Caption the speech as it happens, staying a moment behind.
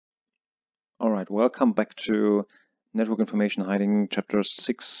Alright, welcome back to Network Information Hiding. Chapter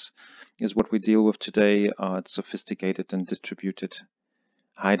 6 is what we deal with today. It's sophisticated and distributed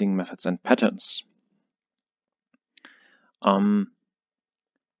hiding methods and patterns.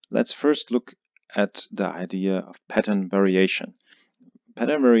 Let's first look at the idea of pattern variation.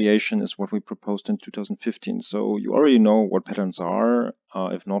 Pattern variation is what we proposed in 2015, so you already know what patterns are.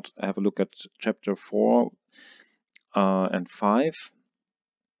 If not, have a look at chapter 4 and 5.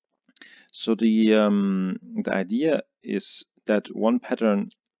 So the idea is that one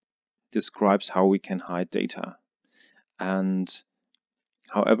pattern describes how we can hide data, and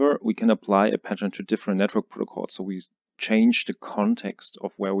however we can apply a pattern to different network protocols. So we change the context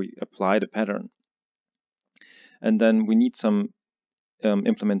of where we apply the pattern, and then we need some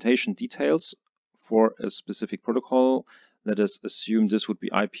implementation details for a specific protocol. Let us assume this would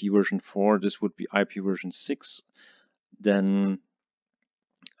be IP version 4, this would be IP version 6, then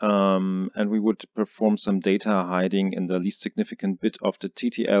and we would perform some data hiding in the least significant bit of the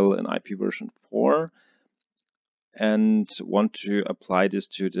TTL in IP version 4 and want to apply this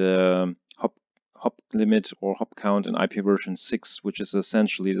to the hop limit or hop count in IP version 6, which is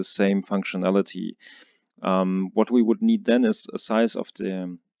essentially the same functionality. What we would need then is a size of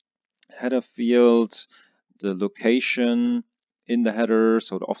the header field, the location in the header,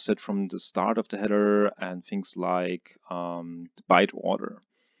 so the offset from the start of the header, and things like the byte order.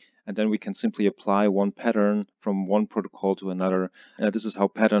 And then we can simply apply one pattern from one protocol to another. This is how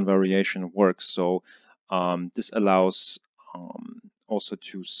pattern variation works. So this allows also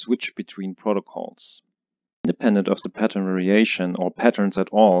to switch between protocols. Independent of the pattern variation or patterns at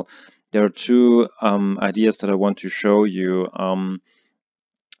all, there are two ideas that I want to show you.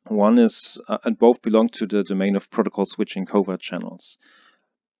 One is, and both belong to the domain of protocol switching covert channels.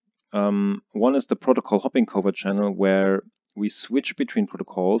 One is the protocol hopping covert channel, where we switch between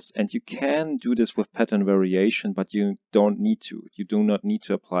protocols, and you can do this with pattern variation, but you don't need to. You do not need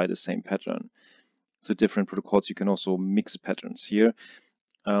to apply the same pattern to different protocols. You can also mix patterns here,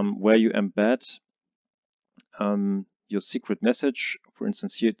 where you embed your secret message, for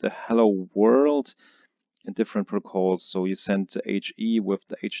instance here, the hello world, in different protocols. So you send the HE with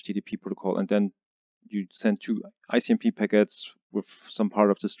the HTTP protocol, and then you send two ICMP packets with some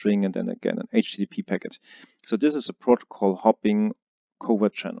part of the string, and then again an HTTP packet. So this is a protocol hopping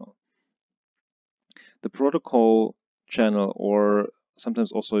covert channel. The protocol channel, or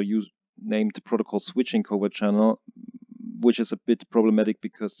sometimes also named protocol switching covert channel, which is a bit problematic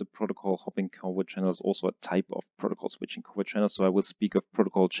because the protocol hopping covert channel is also a type of protocol switching covert channel. So I will speak of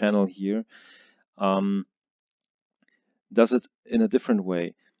protocol channel here. Does it in a different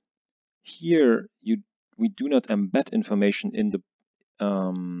way. Here we do not embed information in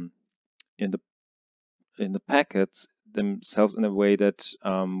the packets themselves in a way that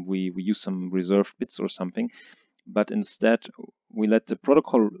we use some reserved bits or something, but instead we let the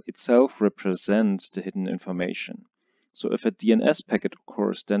protocol itself represent the hidden information. So if a DNS packet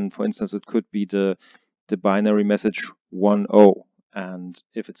occurs, then for instance it could be the binary message 10, and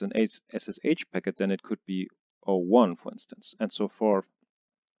if it's an SSH packet, then it could be 01, for instance, and so forth.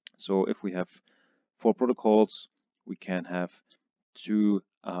 So if we have 4 protocols, we can have 2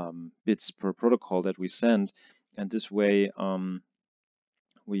 bits per protocol that we send, and this way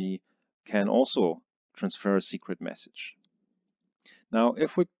we can also transfer a secret message. Now,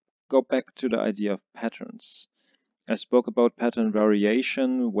 if we go back to the idea of patterns, I spoke about pattern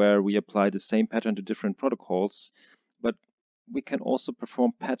variation, where we apply the same pattern to different protocols, but we can also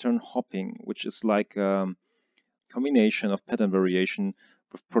perform pattern hopping, which is like a combination of pattern variation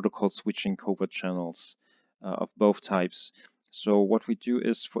with protocol switching covert channels of both types. So what we do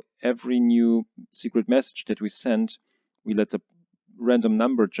is, for every new secret message that we send, we let the random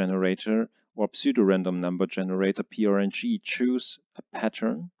number generator or pseudo-random number generator, PRNG, choose a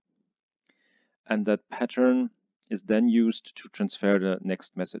pattern, and that pattern is then used to transfer the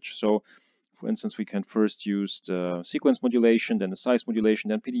next message. So for instance, we can first use the sequence modulation, then the size modulation,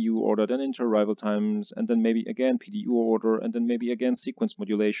 then PDU order, then inter-arrival times, and then maybe again PDU order, and then maybe again sequence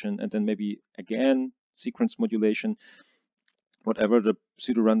modulation, and then maybe again sequence modulation, whatever the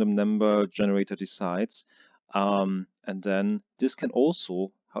pseudo-random number generator decides. And then this can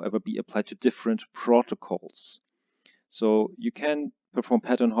also, however, be applied to different protocols. So you can perform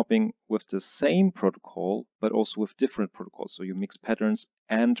pattern hopping with the same protocol, but also with different protocols. So you mix patterns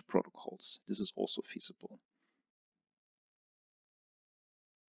and protocols. This is also feasible.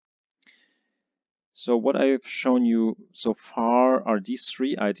 So what I've shown you so far are these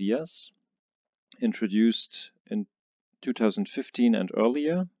 3 ideas introduced in 2015 and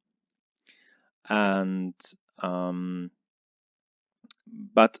earlier. And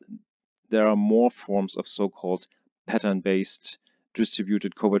but there are more forms of so-called pattern-based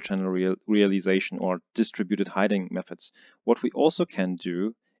distributed covert channel realization or distributed hiding methods. What we also can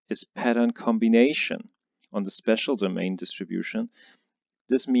do is pattern combination on the special domain distribution.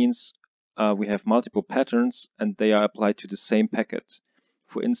 This means we have multiple patterns and they are applied to the same packet.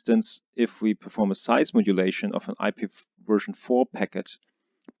 For instance, if we perform a size modulation of an IP version 4 packet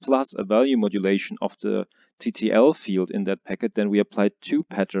plus a value modulation of the TTL field in that packet, then we apply 2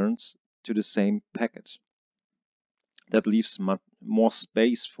 patterns to the same packet. That leaves more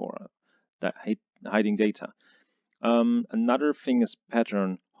space for that hiding data. Another thing is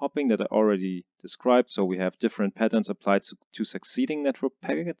pattern hopping that I already described. So we have different patterns applied to succeeding network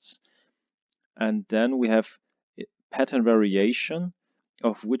packets. And then we have pattern variation,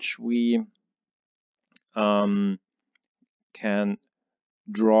 of which we can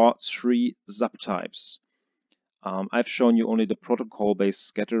draw 3 subtypes. I've shown you only the protocol-based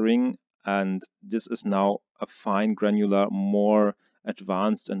scattering, and this is now a fine, granular, more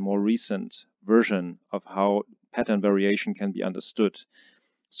advanced and more recent version of how pattern variation can be understood.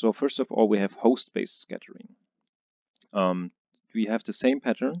 So first of all, we have host-based scattering. We have the same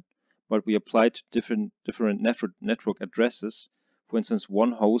pattern, but we apply it to different network addresses. For instance,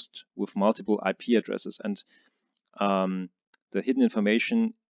 one host with multiple IP addresses, and the hidden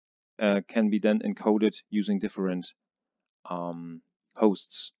information can be then encoded using different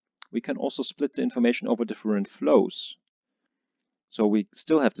hosts. We can also split the information over different flows. So we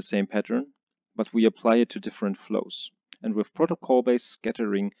still have the same pattern, but we apply it to different flows. And with protocol-based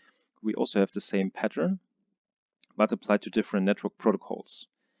scattering, we also have the same pattern, but applied to different network protocols.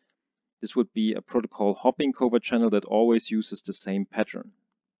 This would be a protocol hopping covert channel that always uses the same pattern.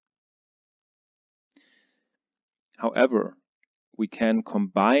 However, we can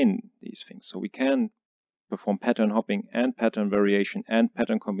combine these things. So we can perform pattern hopping and pattern variation and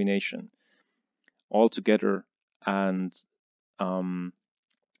pattern combination all together, and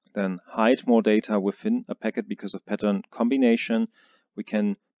then hide more data within a packet because of pattern combination. We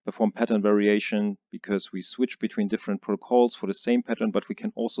can perform pattern variation because we switch between different protocols for the same pattern, but we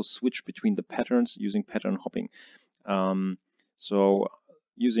can also switch between the patterns using pattern hopping. So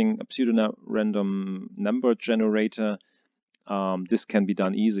using a pseudo-random number generator, this can be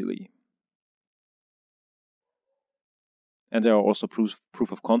done easily. And there are also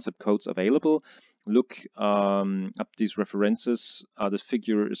proof of concept codes available. Look up these references. The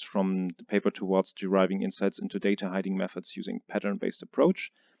figure is from the paper towards deriving insights into data hiding methods using pattern-based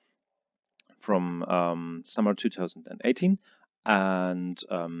approach from summer 2018. And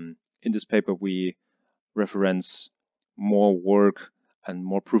in this paper, we reference more work and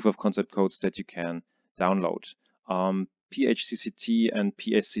more proof of concept codes that you can download. PHCC and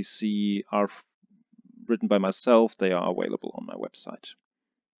PHCC are written by myself. They are available on my website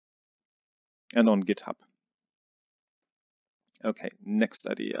and on GitHub. Okay, next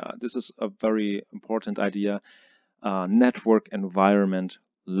idea. This is a very important idea. Network environment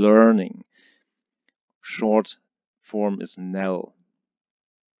learning. Short form is NEL.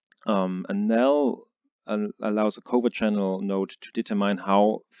 A NEL allows a covert channel node to determine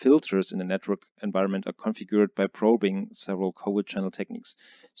how filters in the network environment are configured by probing several covert channel techniques.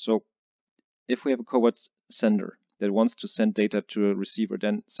 So if we have a covert sender that wants to send data to a receiver,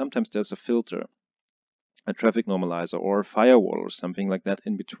 then sometimes there's a filter, a traffic normalizer, or a firewall, or something like that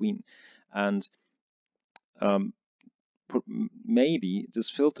in between. And maybe this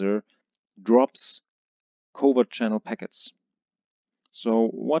filter drops covert channel packets. So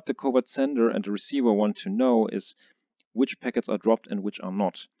what the covert sender and the receiver want to know is which packets are dropped and which are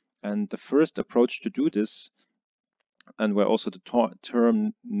not. And the first approach to do this, and where also the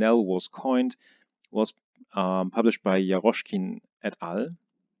term NEL was coined, was published by Yaroshkin et al.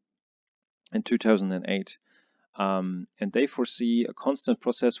 In 2008. And they foresee a constant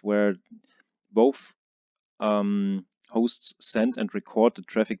process where both hosts send and record the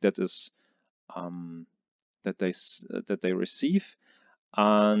traffic that is that they receive,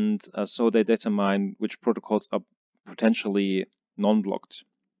 and so they determine which protocols are potentially non-blocked.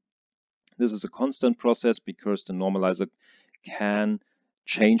 This is a constant process because the normalizer can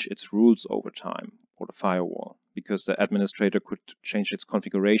change its rules over time, or the firewall, because the administrator could change its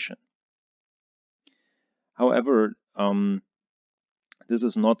configuration. However, this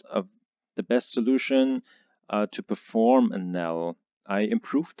is not the best solution to perform a NEL. I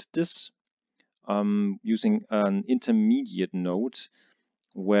improved this using an intermediate node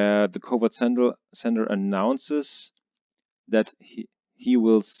where the covert sender announces that he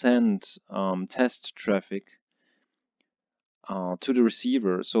will send test traffic to the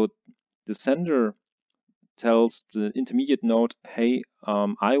receiver. So the sender tells the intermediate node, hey,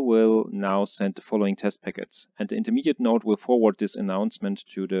 I will now send the following test packets. And the intermediate node will forward this announcement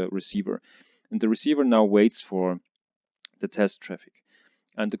to the receiver. And the receiver now waits for the test traffic.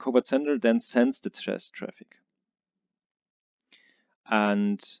 And the covert sender then sends the test traffic.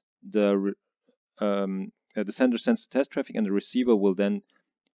 And the sender sends the test traffic, and the receiver will then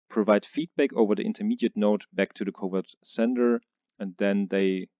provide feedback over the intermediate node back to the covert sender, and then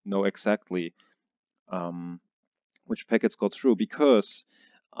they know exactly which packets go through. Because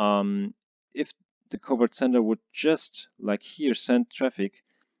if the covert sender would just, like here, send traffic,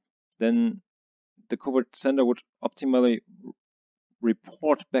 then the covert sender would optimally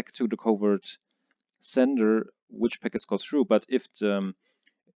report back to the covert sender which packets go through. But if the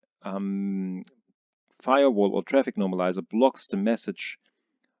firewall or traffic normalizer blocks the message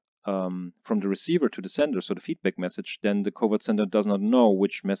from the receiver to the sender, so the feedback message, then the covert sender does not know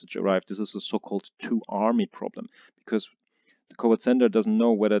which message arrived. This is a so-called two-army problem, because the covert sender doesn't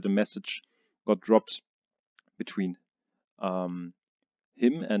know whether the message got dropped between him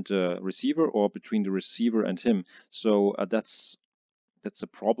and the receiver or between the receiver and him. So that's a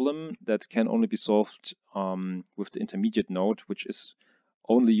problem that can only be solved with the intermediate node, which is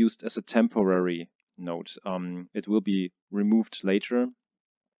only used as a temporary node. It will be removed later,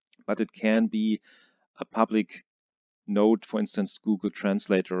 but it can be a public node, for instance, Google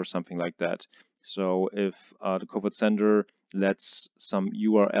Translator or something like that. So if the covert sender lets some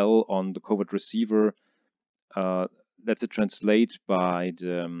URL on the covert receiver, lets it translate by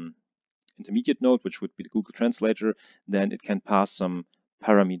the intermediate node, which would be the Google Translator, then it can pass some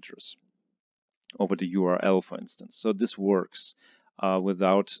parameters over the URL, for instance. So this works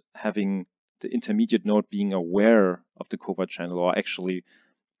without having the intermediate node being aware of the covert channel or actually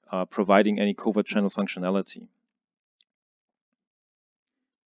providing any covert channel functionality.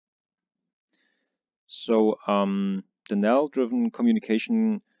 So the NAL-driven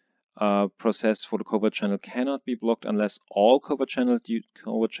communication process for the covert channel cannot be blocked unless all covert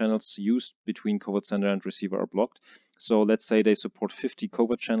channels used between covert sender and receiver are blocked. So let's say they support 50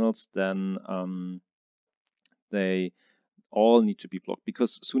 covert channels, then they all need to be blocked,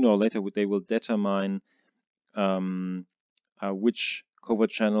 because sooner or later they will determine which covert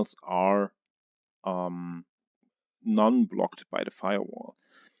channels are non-blocked by the firewall.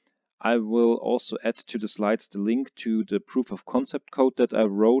 I will also add to the slides the link to the proof of concept code that I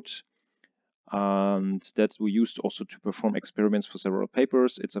wrote and that we used also to perform experiments for several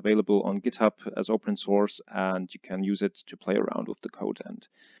papers. It's available on GitHub as open source, and you can use it to play around with the code and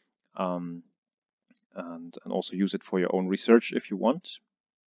also use it for your own research if you want.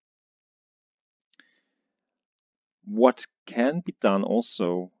 What can be done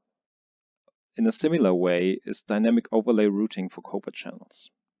also in a similar way is dynamic overlay routing for covert channels.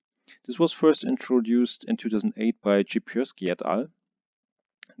 This was first introduced in 2008 by Cipierski et al.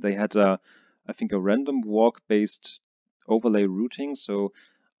 They had, I think, a random walk-based overlay routing. So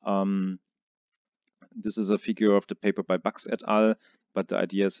this is a figure of the paper by Bucks et al., but the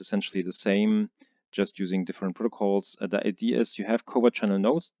idea is essentially the same, just using different protocols. The idea is you have covert channel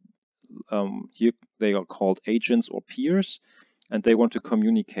nodes. Here they are called agents or peers, and they want to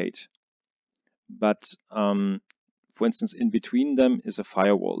communicate. But for instance, in between them is a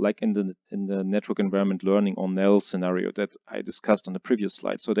firewall, like in the network environment learning or NEL scenario that I discussed on the previous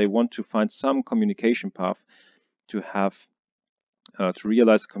slide. So they want to find some communication path to have to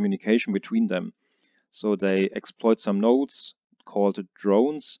realize communication between them. So they exploit some nodes called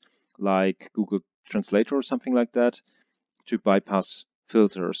drones, like Google Translator or something like that, to bypass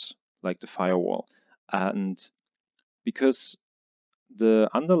filters like the firewall. And because the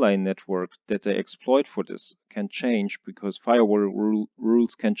underlying network that they exploit for this can change, because firewall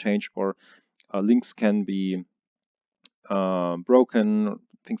rules can change, or links can be broken,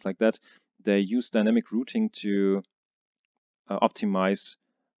 things like that. They use dynamic routing to optimize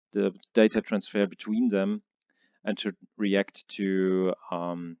the data transfer between them and to react to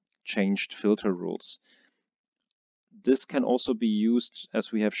changed filter rules. This can also be used,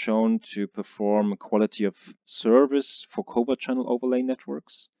 as we have shown, to perform quality of service for covert channel overlay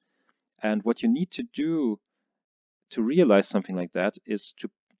networks. And what you need to do to realize something like that is to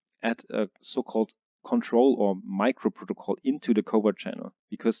add a so-called control or micro protocol into the covert channel,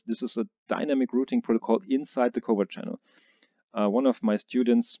 because this is a dynamic routing protocol inside the covert channel. One of my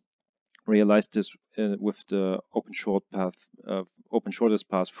students realized this with the open shortest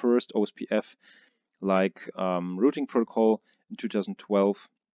path first, OSPF, like routing protocol in 2012.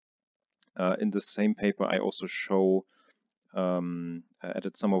 In the same paper, I also show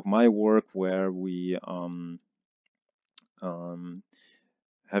added some of my work where we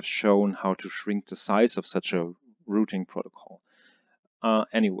have shown how to shrink the size of such a routing protocol.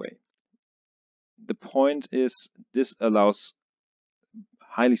 Anyway, the point is this allows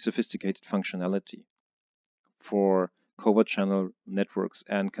highly sophisticated functionality for covert channel networks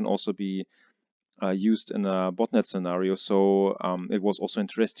and can also be used in a botnet scenario. So it was also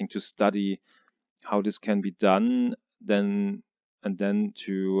interesting to study how this can be done, and then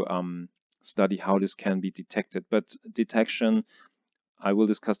to study how this can be detected. But detection, I will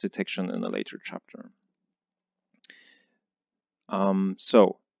discuss detection in a later chapter.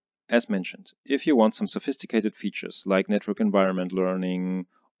 So, as mentioned, if you want some sophisticated features like network environment learning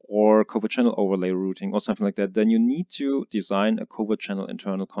or covert channel overlay routing or something like that, then you need to design a covert channel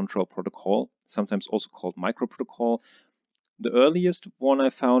internal control protocol, sometimes also called microprotocol. The earliest one I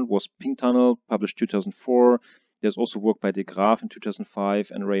found was Ping Tunnel, published 2004. There's also work by De Graaf in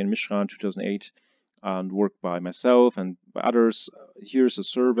 2005 and Ray and Mishra in 2008, and work by myself and by others. Here's a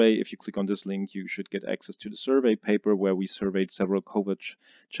survey. If you click on this link, you should get access to the survey paper where we surveyed several covert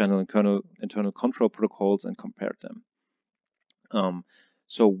channel and kernel internal control protocols and compared them.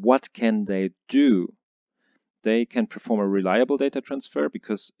 So what can they do? They can perform a reliable data transfer,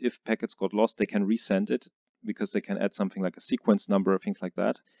 because if packets got lost, they can resend it, because they can add something like a sequence number or things like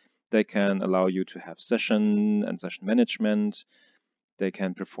that. They can allow you to have session and session management. They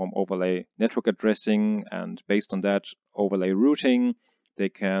can perform overlay network addressing, and based on that, overlay routing. They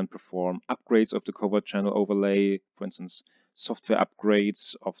can perform upgrades of the covert channel overlay, for instance, software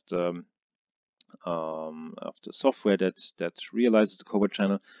upgrades of the software that realizes the covert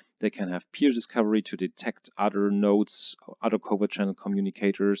channel. They can have peer discovery to detect other nodes, other covert channel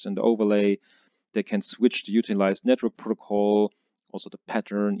communicators in the overlay. They can switch to utilize network protocol, also the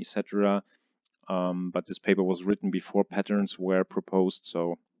pattern, etc. But this paper was written before patterns were proposed,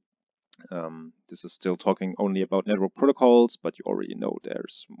 so this is still talking only about network protocols, but you already know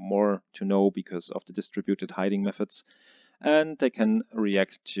there's more to know because of the distributed hiding methods. And they can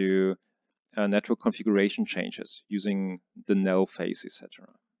react to network configuration changes using the null phase, etc.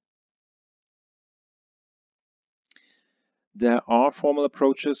 There are formal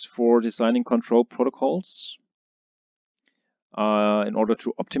approaches for designing control protocols in order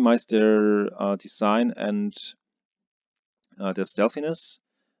to optimize their design and their stealthiness.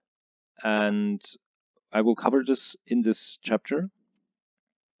 And I will cover this in this chapter.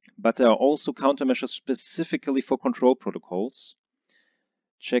 But there are also countermeasures specifically for control protocols.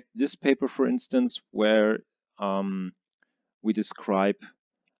 Check this paper, for instance, where we describe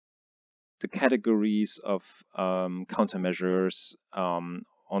the categories of countermeasures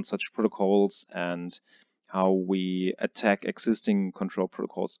on such protocols and how we attack existing control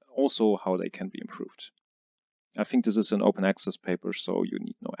protocols, also how they can be improved. I think this is an open access paper, so you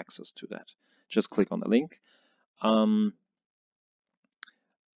need no access to that. Just click on the link.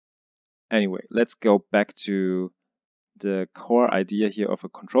 Anyway, let's go back to the core idea here of a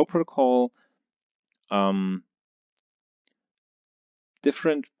control protocol.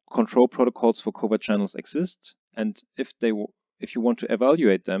 Different control protocols for covert channels exist, and if you want to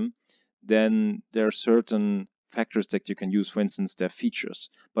evaluate them, then there are certain factors that you can use, for instance, their features,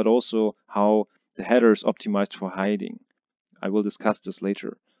 but also how the header is optimized for hiding. I will discuss this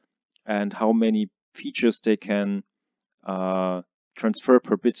later, and how many features they can transfer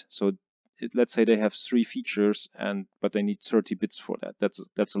per bit. So let's say they have 3 features, but they need 30 bits for that.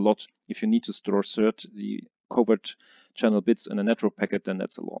 That's a lot. If you need to store 30 covert channel bits in a network packet, then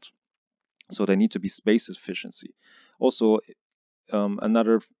that's a lot. So they need to be space efficiency. Also,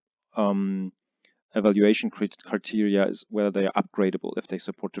 another evaluation criteria is whether they are upgradable, if they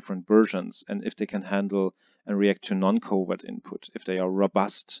support different versions, and if they can handle and react to non-covert input, if they are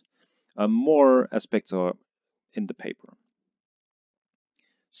robust. More aspects are in the paper.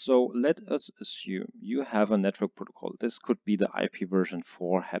 So let us assume you have a network protocol. This could be the IP version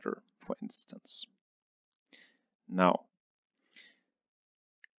 4 header, for instance. Now,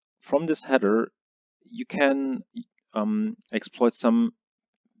 from this header, you can exploit some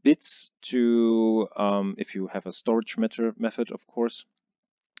bits to, if you have a storage method, of course,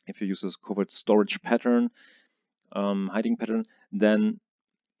 if you use a covert storage pattern, hiding pattern, then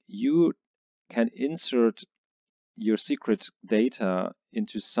you can insert your secret data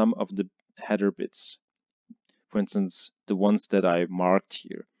into some of the header bits. For instance, the ones that I marked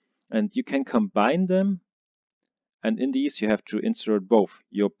here. And you can combine them, and in these you have to insert both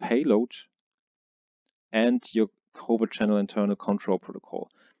your payload and your covert channel internal control protocol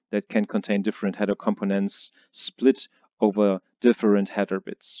that can contain different header components split over different header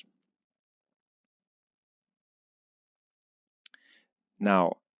bits.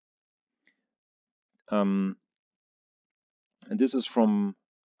 Now, and this is from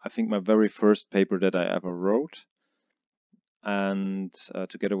I think, my very first paper that I ever wrote, and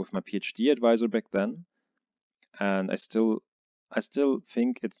together with my PhD advisor back then. And I still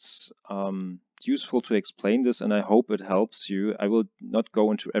think it's useful to explain this, and I hope it helps you. I will not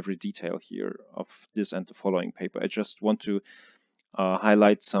go into every detail here of this and the following paper. I just want to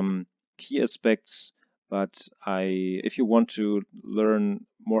highlight some key aspects, but if you want to learn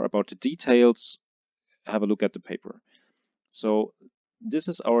more about the details, have a look at the paper. So this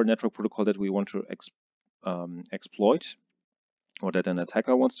is our network protocol that we want to exploit, or that an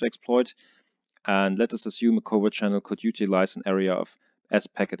attacker wants to exploit. And let us assume a covert channel could utilize an area of S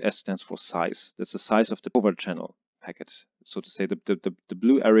packet. S stands for size. That's the size of the covert channel packet. So to say, the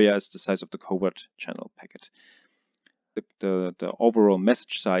blue area is the size of the covert channel packet. The overall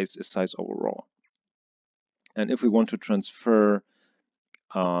message size is size overall. And if we want to transfer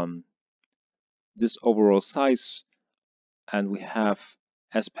this overall size, and we have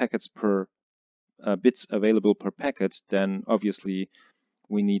S packets per bits available per packet, then obviously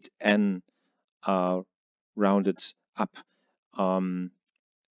we need N rounded up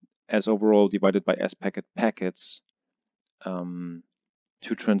as overall divided by S packet packets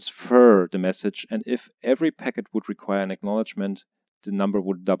to transfer the message. And if every packet would require an acknowledgement, the number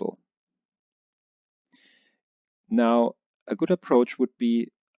would double. Now, a good approach would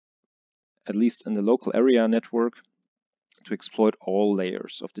be, at least in the local area network, to exploit all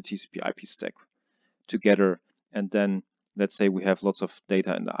layers of the TCP/IP stack together. And then let's say we have lots of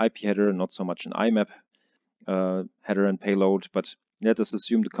data in the IP header, not so much in IMAP header and payload, but let us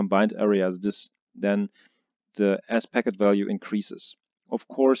assume the combined area is this, then the S packet value increases. Of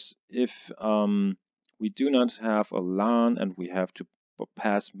course, if we do not have a LAN and we have to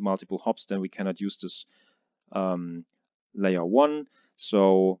pass multiple hops, then we cannot use this layer 1.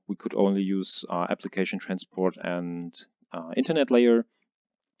 So we could only use application transport and internet layer.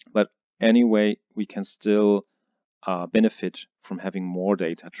 But anyway, we can still benefit from having more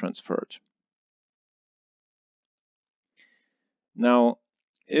data transferred. Now,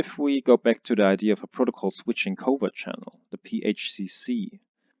 if we go back to the idea of a protocol switching covert channel, the PHCC,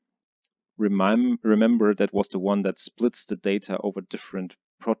 remember that was the one that splits the data over different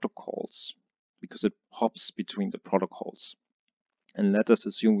protocols because it hops between the protocols. And let us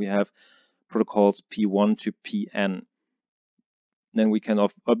assume we have protocols P1 to Pn. Then we can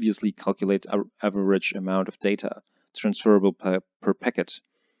obviously calculate our average amount of data transferable per packet,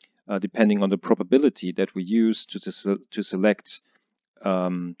 depending on the probability that we use to select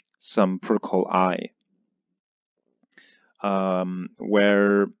some protocol I,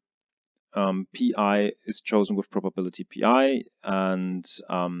 where Pi is chosen with probability Pi, and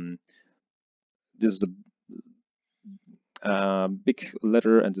this is a big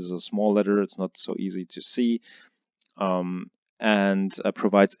letter and this is a small letter. It's not so easy to see, and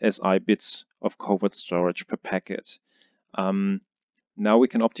provides SI bits of covert storage per packet. Now we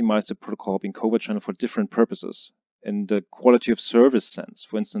can optimize the protocol hopping covert channel for different purposes. In the quality of service sense,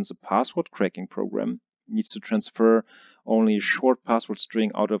 for instance, a password cracking program needs to transfer only a short password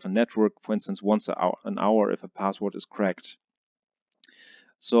string out of a network, for instance, once an hour if a password is cracked.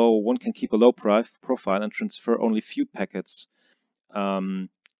 So one can keep a low profile and transfer only few packets to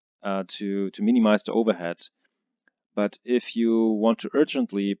minimize the overhead. But if you want to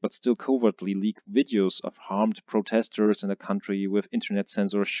urgently but still covertly leak videos of harmed protesters in a country with internet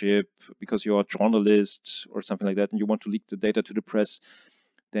censorship because you're a journalist or something like that, and you want to leak the data to the press,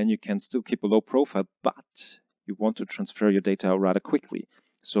 then you can still keep a low profile, but you want to transfer your data rather quickly.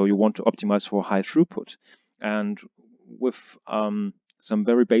 So you want to optimize for high throughput. And with some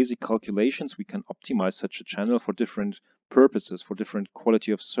very basic calculations, we can optimize such a channel for different purposes, for different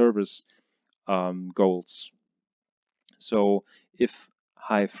quality of service goals. So if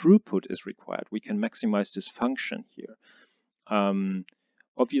high throughput is required, we can maximize this function here.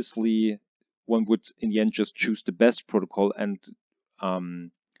 Obviously, one would in the end just choose the best protocol and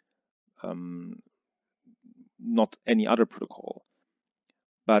not any other protocol.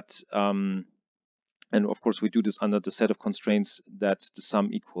 But and of course we do this under the set of constraints that the sum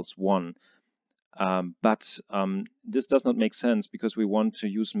equals 1. But this does not make sense because we want to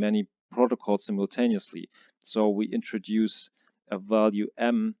use many protocols simultaneously. So we introduce a value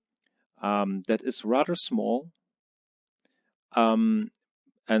m that is rather small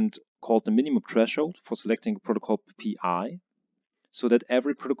and called the minimum threshold for selecting a protocol Pi, so that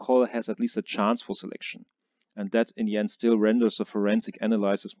every protocol has at least a chance for selection. And that in the end still renders a forensic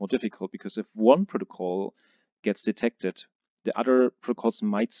analysis more difficult, because if one protocol gets detected, the other protocols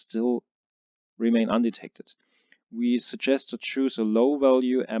might still remain undetected. We suggest to choose a low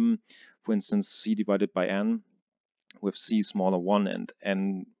value m, for instance c divided by n, with C smaller 1 and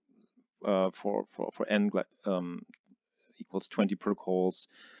N for N equals 20 protocols,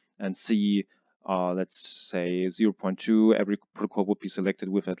 and C, let's say 0.2, every protocol would be selected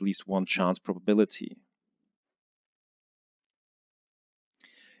with at least one chance probability.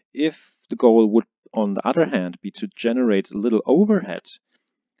 If the goal would, on the other hand, be to generate a little overhead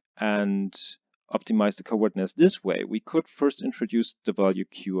and optimize the covertness this way, we could first introduce the value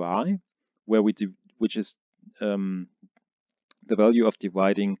QI, which is the value of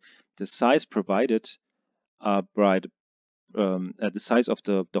dividing the size provided by the size of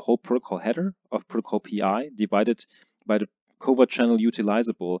the whole protocol header of protocol PI divided by the covert channel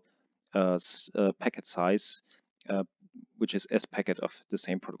utilizable packet size, which is S packet of the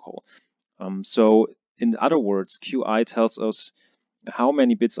same protocol. So in other words, QI tells us how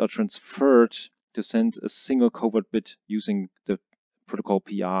many bits are transferred to send a single covert bit using the protocol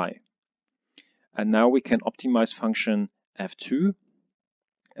PI. And now we can optimize function F2,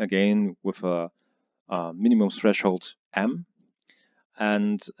 again with a minimum threshold M.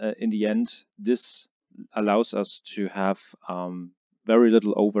 And in the end, this allows us to have very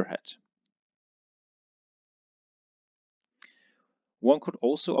little overhead. One could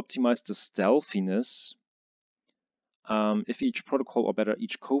also optimize the stealthiness if each protocol, or better,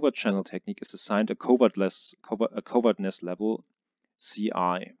 each covert channel technique is assigned a covertness level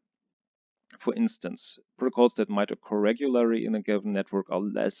CI. For instance, protocols that might occur regularly in a given network are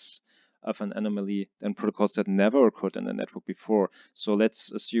less of an anomaly than protocols that never occurred in a network before. So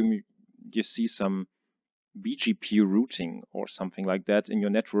let's assume you see some BGP routing or something like that in your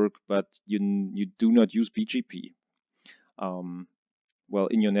network, but you do not use BGP. Well,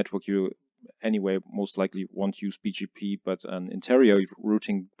 in your network, you anyway most likely won't use BGP, but an interior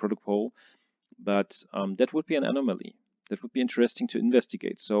routing protocol. But that would be an anomaly. That would be interesting to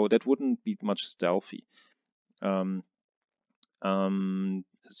investigate. So that wouldn't be much stealthy.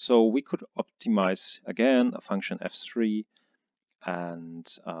 So we could optimize again a function F3 and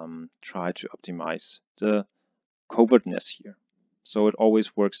try to optimize the covertness here. So it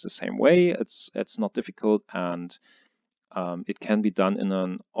always works the same way. It's not difficult, and it can be done in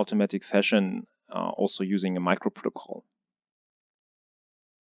an automatic fashion, also using a microprotocol.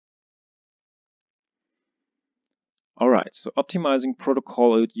 All right, so optimizing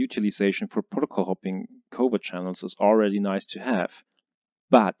protocol utilization for protocol hopping covert channels is already nice to have.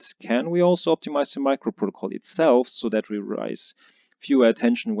 But can we also optimize the microprotocol itself so that we raise fewer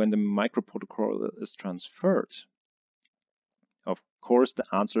attention when the microprotocol is transferred? Of course, the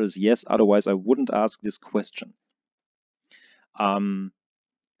answer is yes, otherwise I wouldn't ask this question.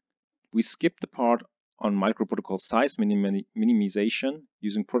 We skip the part on microprotocol size minimization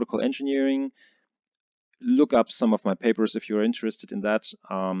using protocol engineering. Look up some of my papers if you're interested in that.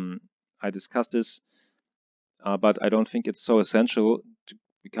 I discussed this, but I don't think it's so essential to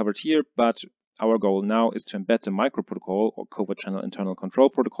be covered here. But our goal now is to embed the microprotocol or covert channel internal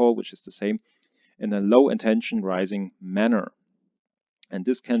control protocol, which is the same, in a low intention rising manner. And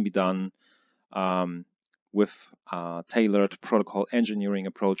this can be done with a tailored protocol engineering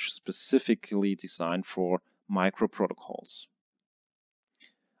approach specifically designed for microprotocols.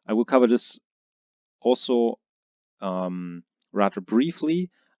 I will cover this also rather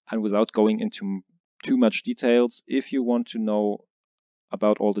briefly and without going into too much details. If you want to know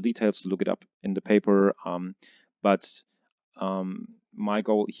about all the details, look it up in the paper. But my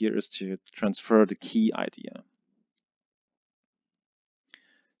goal here is to transfer the key idea.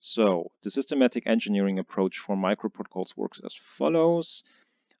 So the systematic engineering approach for microprotocols works as follows.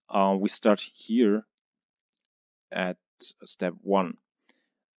 We start here at step 1.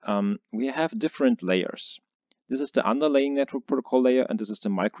 We have different layers. This is the underlying network protocol layer, and this is the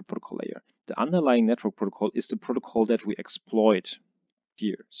microprotocol layer. The underlying network protocol is the protocol that we exploit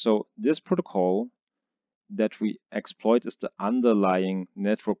here. So this protocol that we exploit is the underlying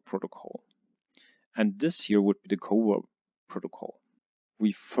network protocol. And this here would be the covert protocol.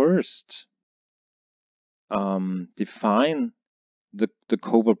 We first define the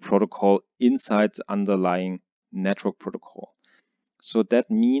covert protocol inside the underlying network protocol. So that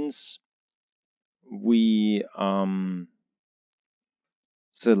means we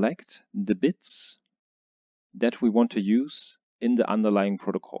select the bits that we want to use in the underlying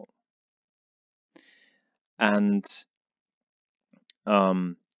protocol. And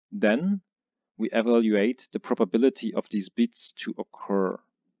then we evaluate the probability of these bits to occur,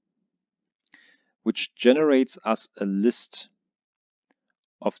 which generates us a list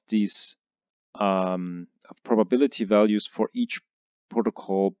of these probability values for each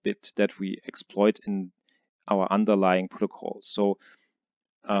protocol bit that we exploit in our underlying protocol. So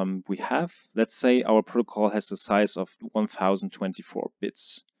we have, let's say our protocol has a size of 1024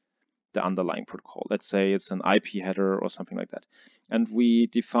 bits, the underlying protocol. Let's say it's an IP header or something like that. And we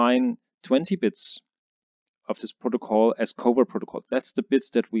define 20 bits of this protocol as covert protocol. That's the bits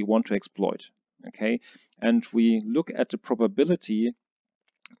that we want to exploit. Okay, and we look at the probability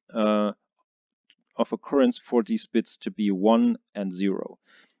of occurrence for these bits to be 1 and 0.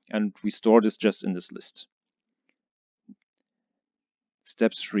 And we store this just in this list.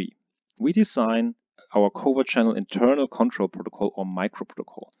 Step 3. We design our covert channel internal control protocol or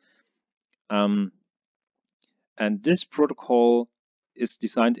microprotocol. And this protocol is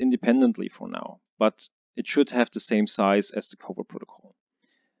designed independently for now, but it should have the same size as the covert protocol.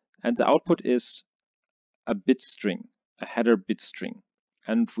 And the output is a bit string, a header bit string.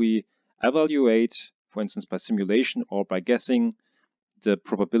 And we evaluate, for instance, by simulation or by guessing, the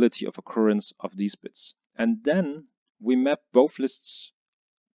probability of occurrence of these bits. And then we map both lists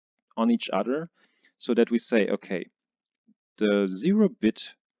on each other so that we say, okay, the 0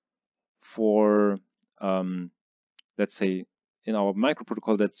 bit for, let's say, in our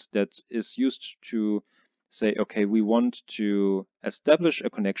microprotocol that is used to say, okay, we want to establish a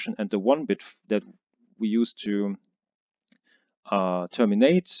connection, and the 1 bit that we use to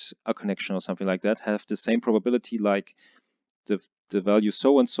terminate a connection or something like that have the same probability like the value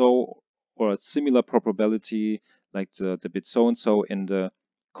so and so, or a similar probability like the bit so and so in the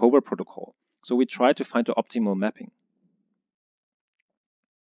covert protocol. So we try to find the optimal mapping.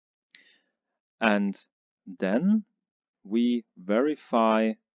 And then we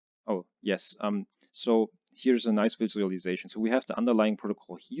verify, oh yes, so here's a nice visualization. So we have the underlying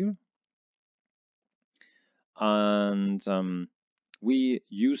protocol here, and we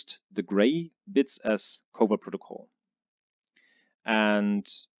used the gray bits as covert protocol. And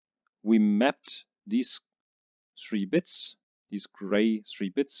we mapped these 3 bits, these gray 3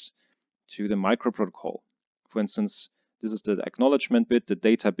 bits, to the microprotocol. For instance, this is the acknowledgement bit, the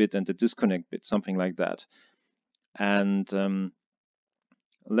data bit, and the disconnect bit, something like that. And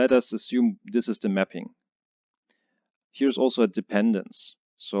let us assume this is the mapping. Here's also a dependence.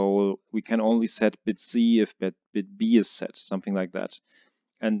 So we can only set bit C if bit B is set, something like that.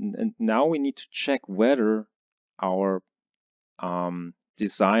 And now we need to check whether our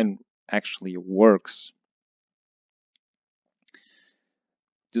design actually works.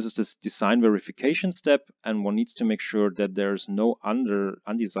 This is this design verification step, and one needs to make sure that there's no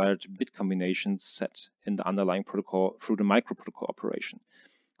undesired bit combinations set in the underlying protocol through the microprotocol operation.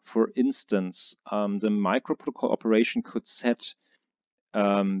 For instance, the microprotocol operation could set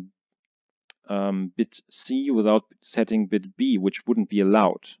bit C without setting bit B, which wouldn't be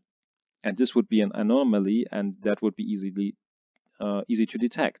allowed. And this would be an anomaly, and that would be easy to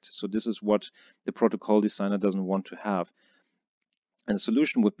detect. So this is what the protocol designer doesn't want to have. And the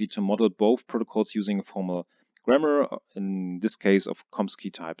solution would be to model both protocols using a formal grammar, in this case of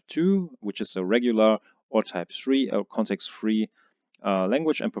Chomsky type 2, which is a regular, or type 3, a context-free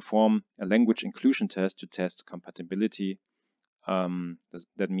language, and perform a language inclusion test to test compatibility.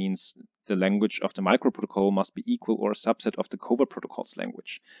 That means the language of the microprotocol must be equal or a subset of the covert protocol's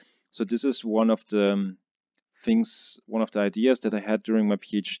language. So this is one of the ideas that I had during my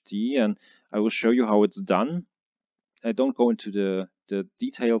PhD, and I will show you how it's done. I don't go into the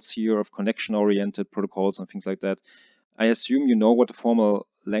details here of connection-oriented protocols and things like that. I assume you know what the formal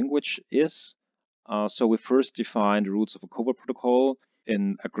language is. So we first define the rules of a covert protocol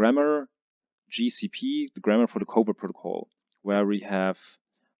in a grammar, GCP, the grammar for the covert protocol, where we have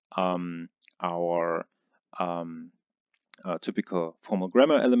our typical formal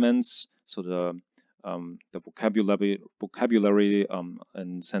grammar elements. So the vocabulary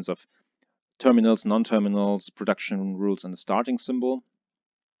in the sense of terminals, non-terminals, production rules, and the starting symbol.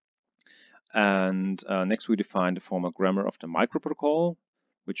 And next we define the formal grammar of the microprotocol,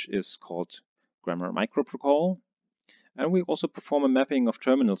 which is called grammar microprotocol. And we also perform a mapping of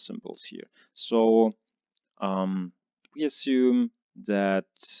terminal symbols here. So we assume that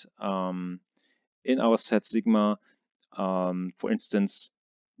in our set sigma, for instance,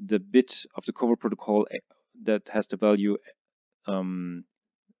 the bit of the covert protocol that has the value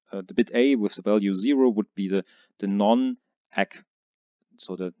the bit A with the value 0 would be the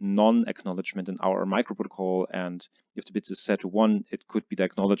non-acknowledgement in our microprotocol, and if the bit is set to 1, it could be the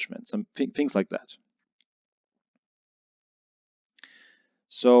acknowledgement, some things like that.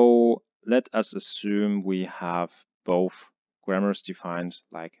 So let us assume we have both grammars defined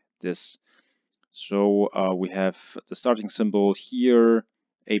like this. So we have the starting symbol here,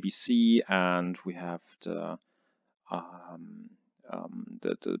 ABC, and we have the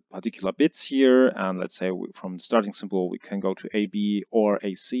the particular bits here, and let's say from the starting symbol we can go to AB or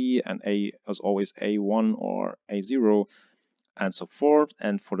AC, and A is always A1 or A0, and so forth.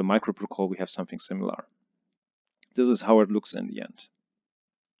 And for the microprotocol we have something similar. This is how it looks in the end.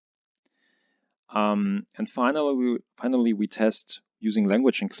 And finally we test using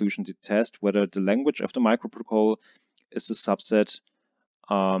language inclusion to test whether the language of the microprotocol is a subset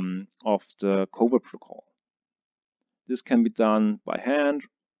of the Covert protocol. This can be done by hand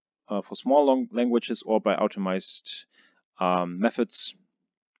for small languages or by automized methods.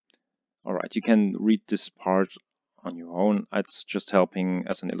 All right, you can read this part on your own. It's just helping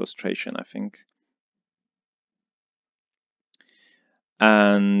as an illustration, I think.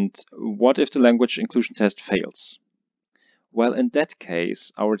 And what if the language inclusion test fails? Well, in that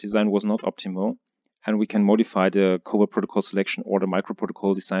case, our design was not optimal, and we can modify the Covert protocol selection or the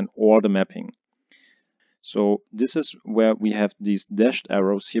microprotocol design or the mapping. So this is where we have these dashed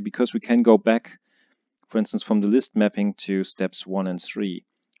arrows here, because we can go back, for instance, from the list mapping to steps 1 and 3,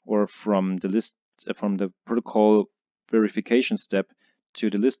 or from the protocol verification step to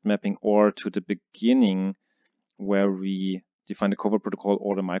the list mapping, or to the beginning where we define the Covert protocol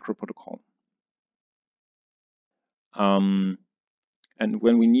or the microprotocol. And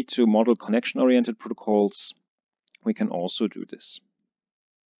when we need to model connection-oriented protocols, we can also do this.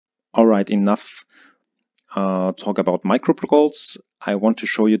 All right, enough talk about microprotocols. I want to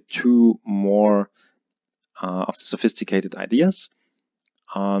show you two more of the sophisticated ideas.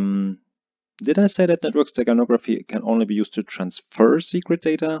 Did I say that network steganography can only be used to transfer secret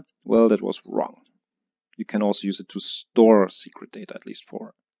data? Well, that was wrong. You can also use it to store secret data, at least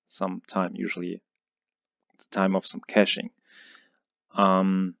for some time, usually the time of some caching.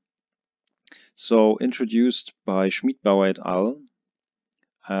 So introduced by Schmidbauer et al.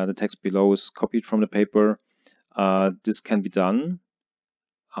 The text below is copied from the paper. This can be done,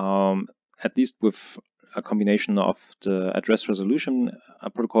 at least with a combination of the address resolution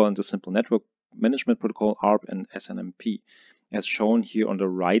protocol and the simple network management protocol, ARP and SNMP, as shown here on the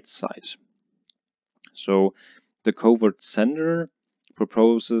right side. So the covert sender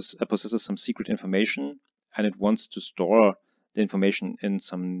possesses some secret information, and it wants to store the information in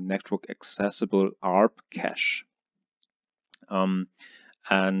some network accessible ARP cache.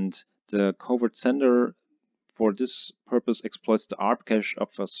 And the covert sender for this purpose exploits the ARP cache of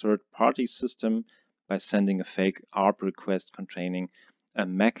a third-party system by sending a fake ARP request containing a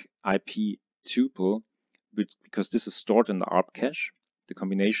MAC IP tuple, because this is stored in the ARP cache, the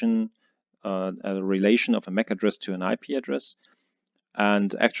combination, a relation of a MAC address to an IP address,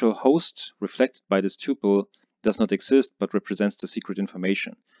 and the actual host reflected by this tuple does not exist but represents the secret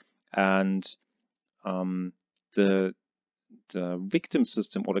information. And the victim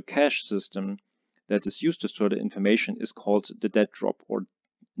system or the cache system that is used to store the information is called the dead drop, or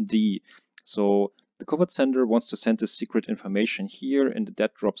D. So the covert sender wants to send the secret information here in the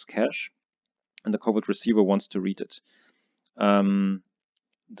dead drops cache, and the covert receiver wants to read it.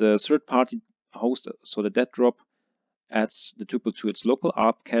 The third-party host, so the dead drop, adds the tuple to its local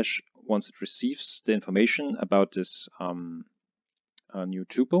ARP cache once it receives the information about this new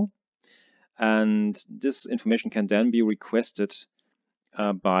tuple. And this information can then be requested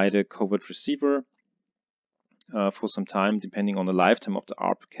by the covert receiver for some time, depending on the lifetime of the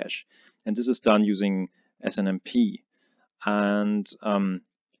ARP cache. And this is done using SNMP. And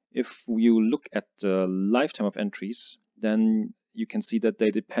if you look at the lifetime of entries, then you can see that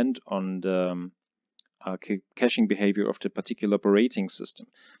they depend on the caching behavior of the particular operating system.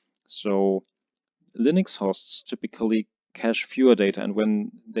 So Linux hosts typically cache fewer data, and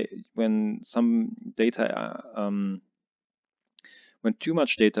when too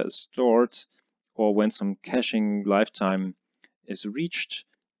much data is stored, or when some caching lifetime is reached,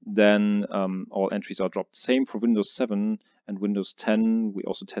 then all entries are dropped. Same for Windows 7 and Windows 10. We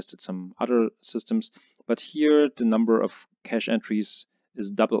also tested some other systems, but here the number of cache entries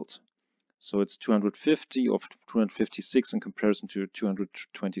is doubled. So it's 250 or 256 in comparison to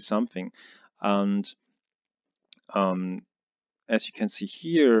 220 something. And as you can see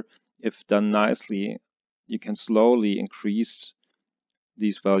here, if done nicely, you can slowly increase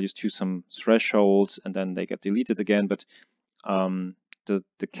these values to some threshold, and then they get deleted again. But the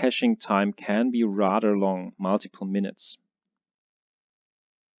caching time can be rather long, multiple minutes.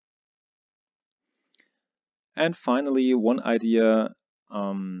 And finally, one idea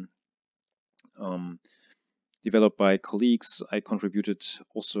developed by colleagues. I contributed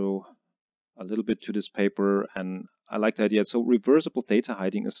also a little bit to this paper, and I like the idea. So reversible data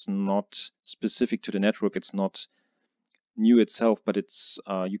hiding is not specific to the network. It's not new itself, but it's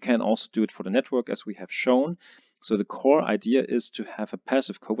you can also do it for the network, as we have shown. So the core idea is to have a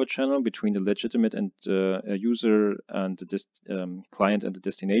passive covert channel between the legitimate and user and the client and the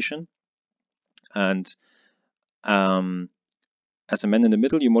destination. And as a man in the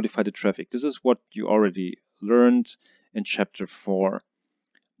middle, you modify the traffic. This is what you already learned in chapter 4.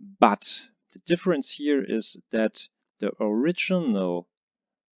 But the difference here is that the original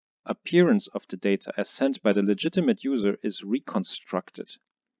appearance of the data as sent by the legitimate user is reconstructed,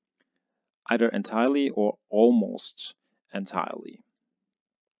 either entirely or almost entirely.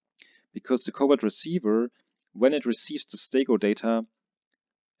 Because the covert receiver, when it receives the stego data,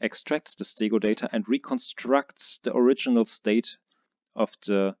 extracts the stego data and reconstructs the original state of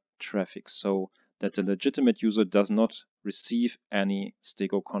the traffic so that the legitimate user does not receive any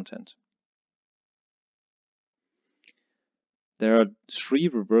stego content. There are 3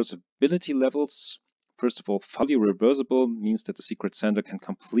 reversibility levels. First of all, fully reversible means that the secret sender can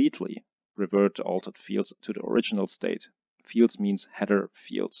completely revert the altered fields to the original state. Fields means header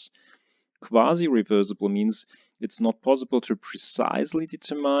fields. Quasi-reversible means it's not possible to precisely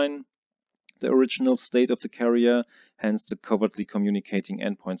determine the original state of the carrier, hence the covertly communicating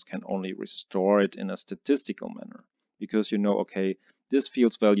endpoints can only restore it in a statistical manner. Because you know, okay, this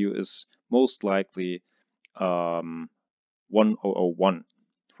field's value is most likely 1001,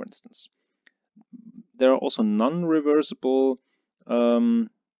 for instance. There are also non-reversible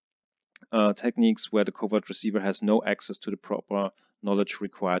techniques where the covert receiver has no access to the proper knowledge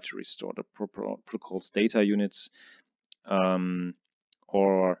required to restore the protocol's data units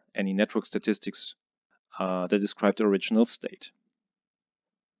or any network statistics that describe the original state.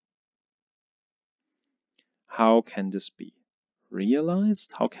 How can this be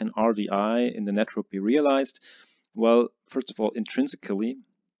realized? How can RDI in the network be realized? Well, first of all, intrinsically,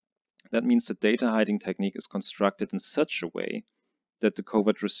 that means the data hiding technique is constructed in such a way that the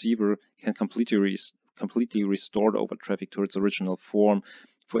covert receiver can completely restore the over traffic to its original form.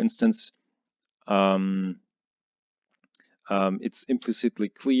 For instance, it's implicitly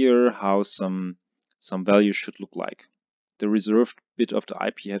clear how some value should look like. The reserved bit of the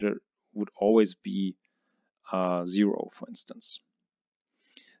IP header would always be 0, for instance.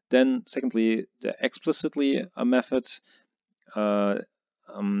 Then, secondly, the explicitly a method. The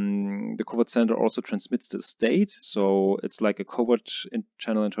covert sender also transmits the state, so it's like a covert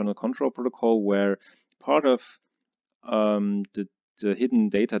channel internal control protocol where part of the hidden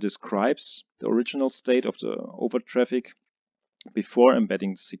data describes the original state of the over traffic before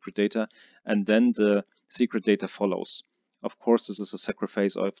embedding the secret data, and then the secret data follows. Of course, this is a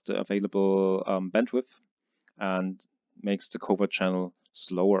sacrifice of the available bandwidth and makes the covert channel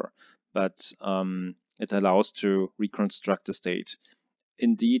slower, but it allows to reconstruct the state.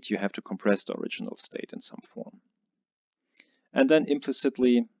 Indeed, you have to compress the original state in some form. And then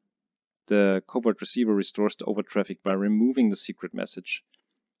implicitly, the covert receiver restores the over traffic by removing the secret message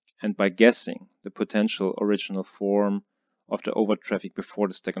and by guessing the potential original form of the over traffic before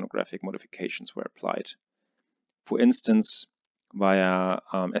the steganographic modifications were applied. For instance, via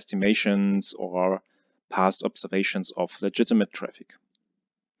estimations or past observations of legitimate traffic.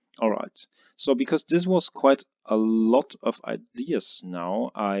 All right, so because this was quite a lot of ideas now,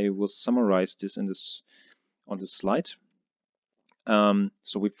 I will summarize this on this slide.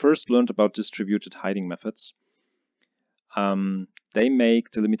 So we first learned about distributed hiding methods. They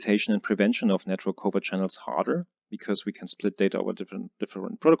make the limitation and prevention of network covert channels harder because we can split data over different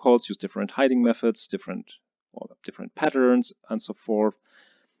protocols, use different hiding methods, different patterns, and so forth.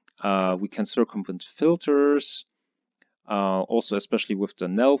 We can circumvent filters, also especially with the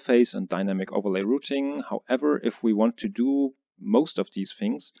null phase and dynamic overlay routing. However, if we want to do most of these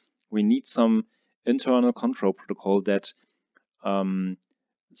things, we need some internal control protocol that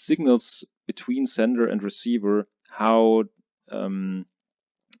signals between sender and receiver how to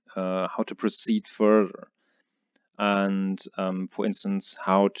proceed further, and for instance,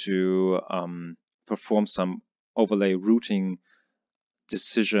 how to perform some overlay routing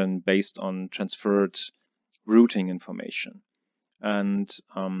decision based on transferred routing information. And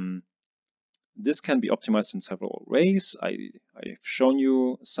this can be optimized in several ways. I've shown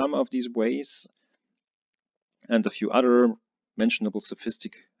you some of these ways, and a few other mentionable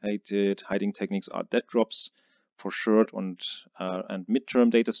sophisticated hiding techniques are dead drops for short and midterm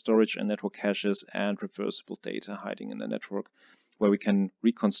data storage and network caches, and reversible data hiding in the network, where we can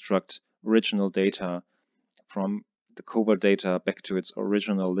reconstruct original data from the covert data back to its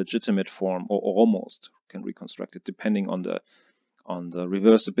original legitimate form, or almost can reconstruct it depending on the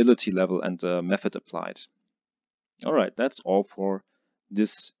reversibility level and the method applied. All right, that's all for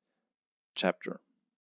this chapter.